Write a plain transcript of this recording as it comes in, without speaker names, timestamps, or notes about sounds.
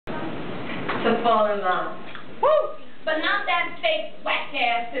to fall in love. Woo! But not that fake,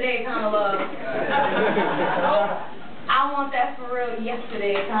 whack-ass today kind of love. I want that for real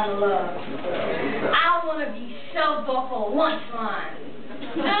yesterday kind of love. I want to be shoved off a lunch line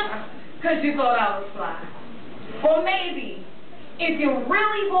just because you thought I was fly. Or maybe, if you're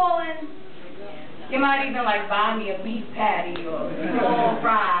really balling, you might even like buy me a beef patty or small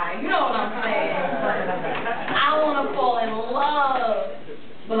fry. You know what I'm saying? I want to fall in love,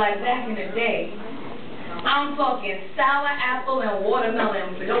 but like back in the day. I'm talking sour apple and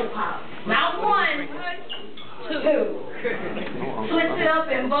watermelon blow pop. Not one, two. Switch it up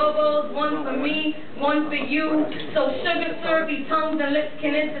in bubbles, one for me, one for you. So sugar syrupy tongues and lips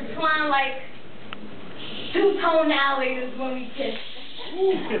can intertwine like two-tone alligators when we kiss.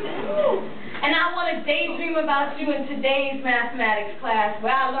 And I want to daydream about you in today's mathematics class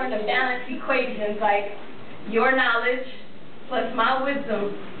where I learn to balance equations like your knowledge plus my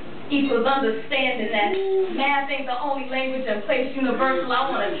wisdom equals understanding that math ain't the only language and place universal. I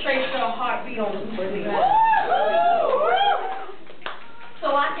want to trace your heartbeat on the sleeve.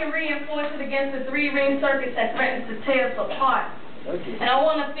 So I can reinforce it against the three-ring circuit that threatens to tear us apart. And I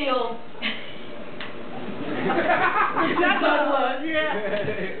want to feel...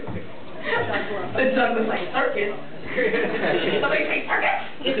 The jug was like, circus? Somebody say circus?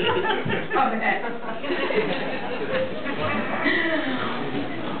 Okay.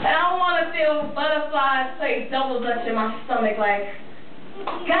 And I want to feel butterflies play double dutch in my stomach like,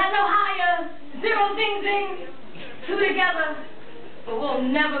 got no higher, zero ding ding, two together, but we'll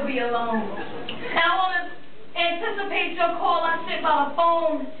never be alone. And I want to anticipate your call. I sit by the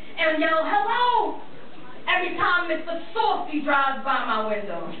phone and yell, hello, every time Mr. Saucy drives by my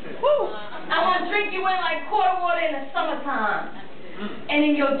window. Woo. I want to drink you in like quarter water in the summertime. And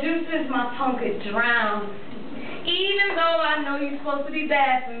in your juices, my tongue could drown. Even though I know you're supposed to be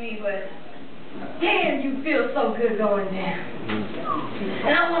bad for me, but damn, you feel so good going down.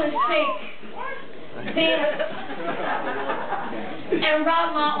 And I want to shake, dance, and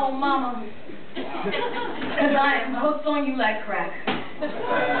rob my own mama, because I am hooked on you like crack.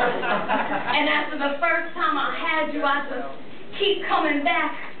 And after the first time I had you, I just keep coming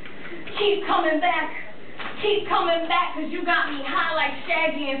back, keep coming back, keep coming back, because you got me high like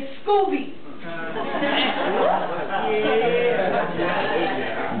Shaggy and Scooby.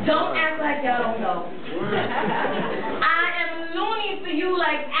 Don't act like y'all don't know. I am loony for you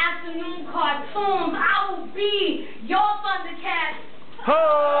like afternoon cartoons. I will be your Thundercat.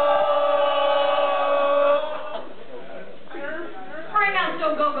 Bring out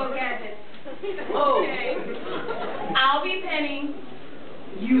your go-go gadgets. Okay. I'll be Penny.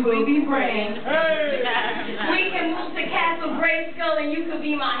 You will be Brain. We can move to Castle Grayskull and you could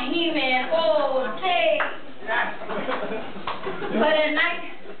be my He-Man all day. But at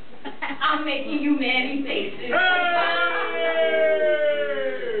night, I'm making you manny faces.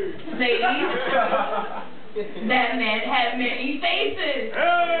 Ladies, that man had many faces.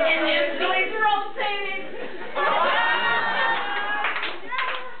 And them joints rotated.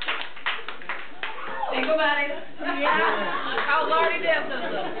 Think about it. I was already there,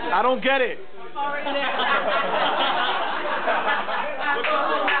 sister. I don't get it. Already there.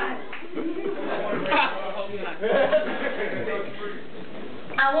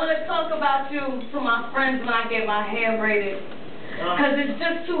 I want to talk about you to my friends when I get my hair braided. Because it's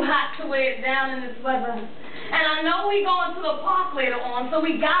just too hot to wear it down in this weather. And I know we going to the park later on, so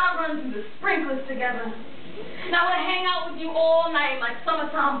we got to run through the sprinklers together. And I want to hang out with you all night like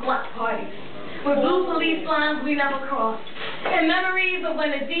summertime block parties. With blue police lines we never crossed. And memories of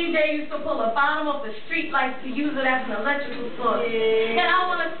when the DJ used to pull the bottom of the street lights to use it as an electrical source. And I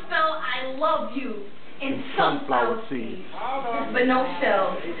want to spell I love you in sunflower seeds. But no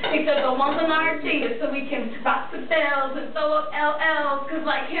shells. Except the ones on our data so we can rock the bells and throw up LLs. Because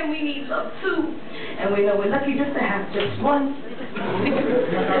like him we need love too. And we know we're lucky just to have just one.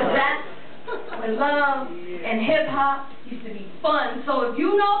 Because that's when love and hip-hop used to be fun. So if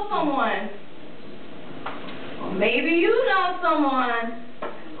you know someone, or maybe you know someone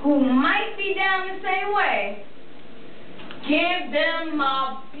who might be down the same way, give them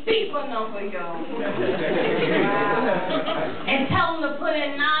my beeper number, yo. And tell them to put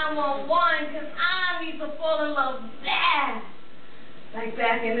in 911, because I need to fall in love bad. Like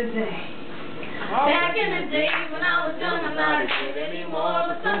back in the day. Back in the days when I was young, I'm not a kid anymore.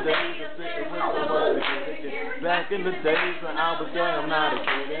 But someday you'll say I wish I was a kid again. Back in the days when I was young, I'm not a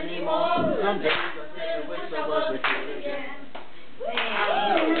kid anymore. Some days I say I wish I was a kid again.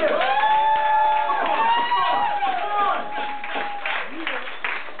 Damn.